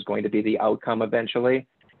that this was going to be the outcome eventually.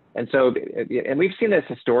 And so, and we've seen this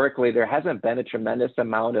historically, there hasn't been a tremendous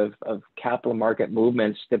amount of capital market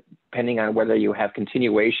movements depending on whether you have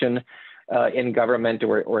continuation in government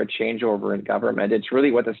or a changeover in government. It's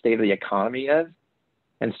really what the state of the economy is.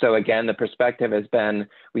 And so again, the perspective has been,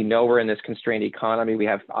 we know we're in this constrained economy. We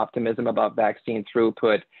have optimism about vaccine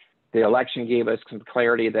throughput. The election gave us some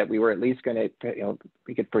clarity that we were at least going to,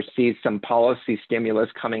 we could foresee some policy stimulus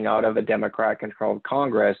coming out of a Democrat-controlled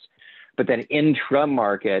Congress. But then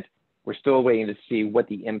intra-market, we're still waiting to see what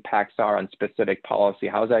the impacts are on specific policy.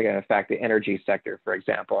 How is that going to affect the energy sector, for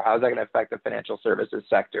example? How is that going to affect the financial services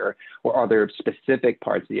sector or other specific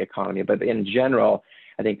parts of the economy? But in general,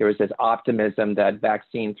 I think there was this optimism that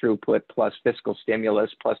vaccine throughput plus fiscal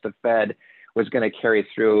stimulus plus the Fed was going to carry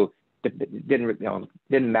through. It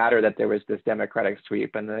didn't matter that there was this Democratic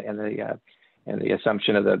sweep and the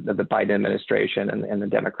assumption of the Biden administration and the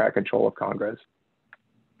Democrat control of Congress.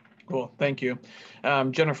 Cool, thank you.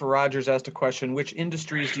 Jennifer Rogers asked a question: which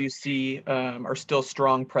industries do you see are still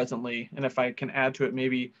strong presently? And if I can add to it,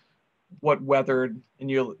 maybe what weathered,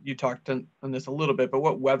 and you talked on this a little bit, but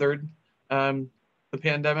what weathered the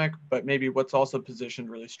pandemic, but maybe what's also positioned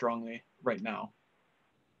really strongly right now?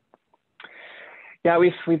 Yeah,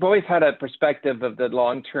 we've always had a perspective of the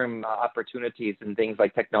long-term opportunities in things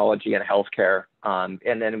like technology and healthcare,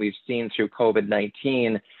 and then we've seen through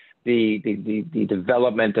COVID-19 the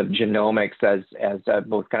development of genomics as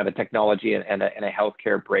both kind of a technology and a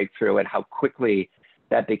healthcare breakthrough, and how quickly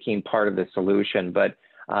that became part of the solution. But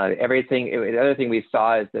the other thing we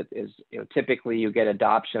saw is that typically you get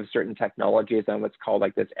adoption of certain technologies on what's called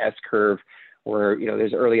like this S curve, where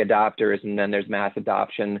there's early adopters and then there's mass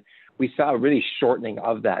adoption. We saw a really shortening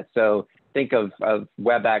of that. So think of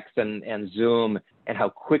WebEx and Zoom and how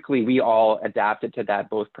quickly we all adapted to that,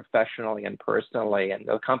 both professionally and personally. And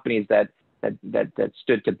the companies that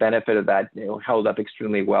stood to benefit of that, held up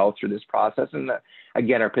extremely well through this process. And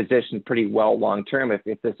again, are positioned pretty well long term if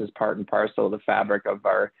this is part and parcel of the fabric of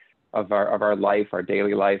our life, our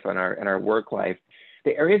daily life, and our work life.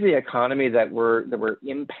 The areas of the economy that were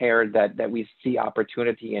impaired that we see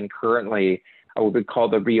opportunity in currently are what we call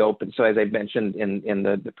the reopen. So as I mentioned in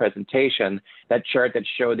the presentation, that chart that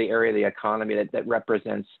showed the area of the economy that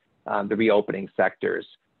represents the reopening sectors.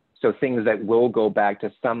 So things that will go back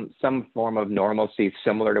to some form of normalcy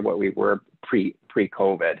similar to what we were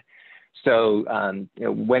pre-COVID. So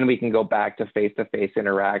when we can go back to face-to-face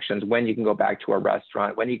interactions, when you can go back to a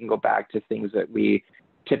restaurant, when you can go back to things that we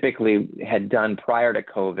typically had done prior to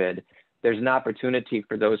COVID, there's an opportunity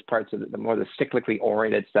for those parts of the more the cyclically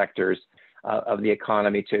oriented sectors of the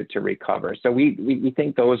economy to recover. So we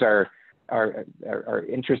think those are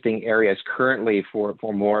interesting areas currently for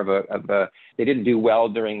more of a they didn't do well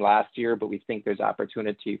during last year, but we think there's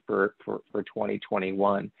opportunity for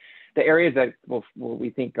 2021. The areas that we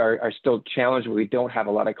think are still challenged, where we don't have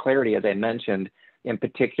a lot of clarity, as I mentioned, in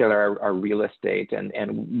particular are real estate and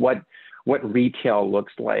what retail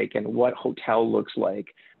looks like and what hotel looks like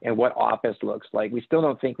and what office looks like. We still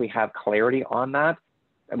don't think we have clarity on that.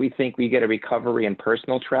 we think we get a recovery in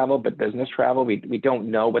personal travel, but business travel, we don't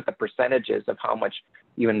know what the percentage is of how much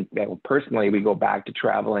even personally we go back to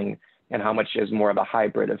traveling and how much is more of a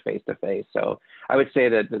hybrid of face-to-face. So I would say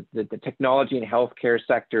that the technology and healthcare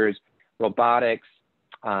sectors, robotics,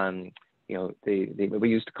 we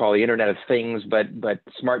used to call the Internet of Things, but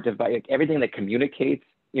smart device, everything that communicates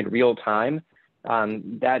in real time,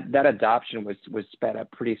 that adoption was sped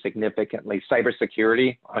up pretty significantly.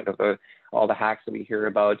 Cybersecurity, all the hacks that we hear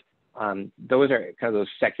about, those are kind of those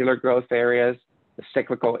secular growth areas. The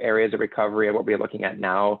cyclical areas of recovery are what we're looking at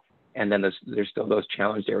now. And then there's still those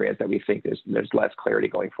challenged areas that we think there's less clarity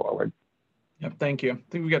going forward. Yep, thank you. I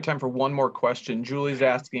think we got time for one more question. Julie's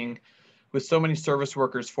asking, with so many service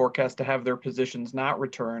workers forecast to have their positions not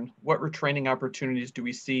return, what retraining opportunities do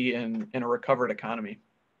we see in a recovered economy?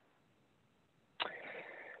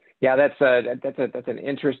 Yeah, that's an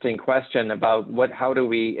interesting question about how do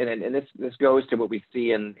we, and this goes to what we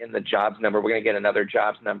see in the jobs number. We're going to get another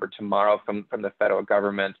jobs number tomorrow from the federal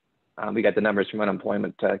government. We got the numbers from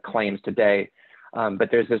unemployment claims today, but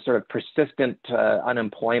there's this sort of persistent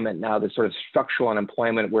unemployment now, this sort of structural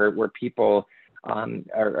unemployment where people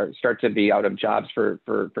start to be out of jobs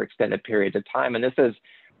for extended periods of time. And this is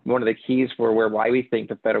one of the keys for why we think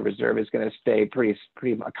the Federal Reserve is going to stay pretty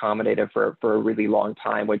accommodative for a really long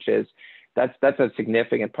time, which is that's a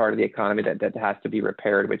significant part of the economy that has to be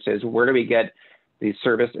repaired, which is where do we get these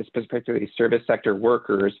particularly service sector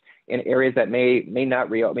workers in areas that may not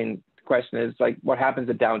the question is like, what happens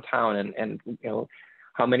to downtown and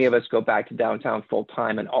how many of us go back to downtown full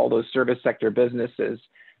time, and all those service sector businesses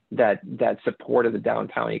that supported the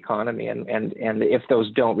downtown economy, and if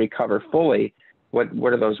those don't recover fully,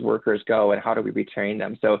 where do those workers go and how do we retrain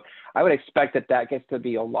them? So I would expect that gets to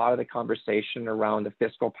be a lot of the conversation around the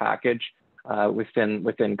fiscal package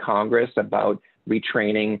within Congress about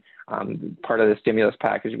retraining. Part of the stimulus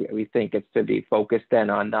package, we think it's to be focused then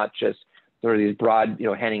on not just sort of these broad,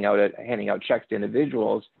 handing out checks to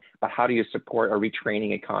individuals, but how do you support a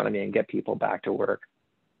retraining economy and get people back to work?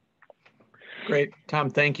 Great, Tom,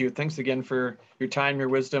 thank you. Thanks again for your time, your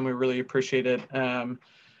wisdom. We really appreciate it.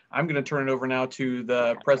 I'm going to turn it over now to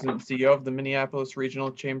the President and CEO of the Minneapolis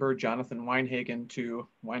Regional Chamber, Jonathan Weinhagen, to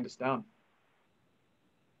wind us down.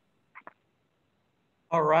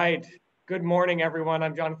 All right. Good morning, everyone.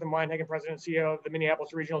 I'm Jonathan Weinhagen, President and CEO of the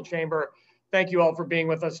Minneapolis Regional Chamber. Thank you all for being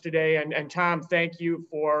with us today. And Tom, thank you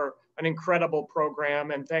for an incredible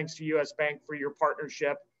program. And thanks to US Bank for your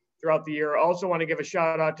partnership throughout the year. I also want to give a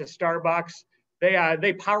shout out to Starbucks.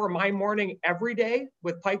 They power my morning every day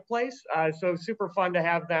with Pike Place. So super fun to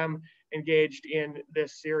have them engaged in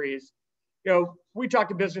this series. We talk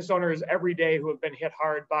to business owners every day who have been hit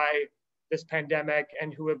hard by this pandemic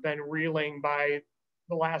and who have been reeling by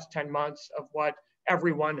the last 10 months of what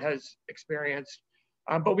everyone has experienced.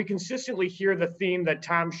 But we consistently hear the theme that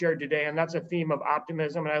Tom shared today, and that's a theme of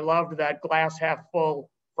optimism. And I loved that glass half full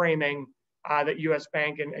framing that US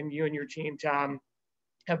Bank and you and your team, Tom,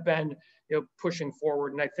 have been pushing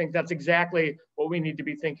forward. And I think that's exactly what we need to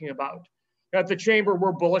be thinking about. At the Chamber,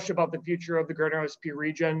 we're bullish about the future of the Greater OSP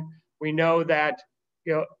region. We know that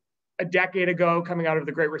a decade ago, coming out of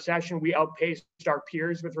the Great Recession, we outpaced our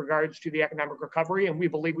peers with regards to the economic recovery, and we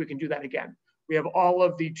believe we can do that again. We have all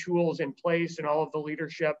of the tools in place and all of the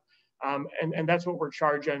leadership, and that's what we're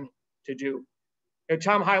charging to do.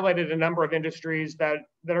 Tom highlighted a number of industries that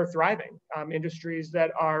are thriving, industries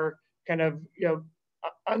that are kind of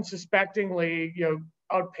unsuspectingly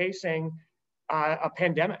outpacing a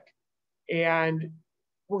pandemic. And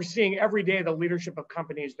we're seeing every day the leadership of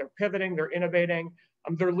companies. They're pivoting, they're innovating,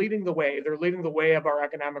 they're leading the way. They're leading the way of our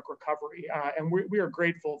economic recovery, and we are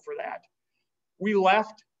grateful for that. We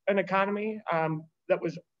left an economy that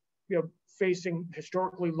was facing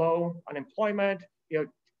historically low unemployment.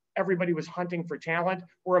 Everybody was hunting for talent.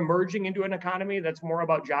 We're emerging into an economy that's more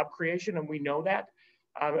about job creation, and we know that.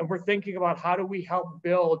 And we're thinking about how do we help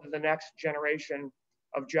build the next generation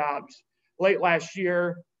of jobs. Late last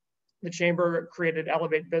year, the Chamber created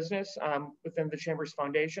Elevate Business within the Chamber's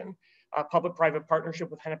foundation, a public-private partnership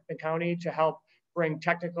with Hennepin County to help bring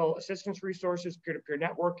technical assistance resources, peer-to-peer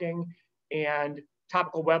networking, and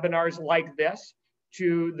topical webinars like this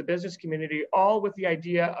to the business community, all with the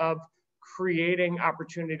idea of creating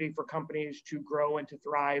opportunity for companies to grow and to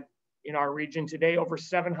thrive in our region. Today, over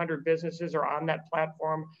 700 businesses are on that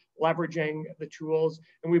platform, leveraging the tools.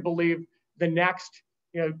 And we believe the next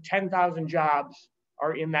 10,000 jobs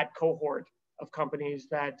are in that cohort of companies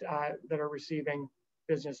that are receiving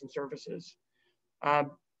business and services.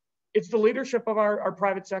 it's the leadership of our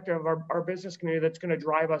private sector, of our business community, that's going to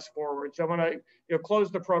drive us forward. So I want to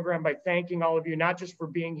close the program by thanking all of you, not just for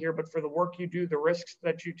being here, but for the work you do, the risks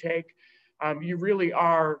that you take. You really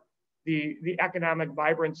are the economic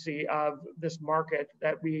vibrancy of this market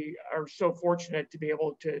that we are so fortunate to be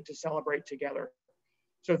able to celebrate together.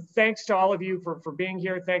 So thanks to all of you for being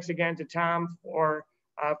here. Thanks again to Tom for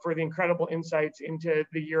the incredible insights into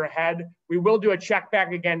the year ahead. We will do a check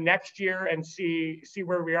back again next year and see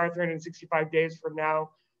where we are 365 days from now.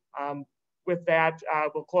 With that,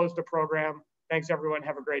 we'll close the program. Thanks, everyone.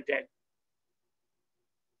 Have a great day.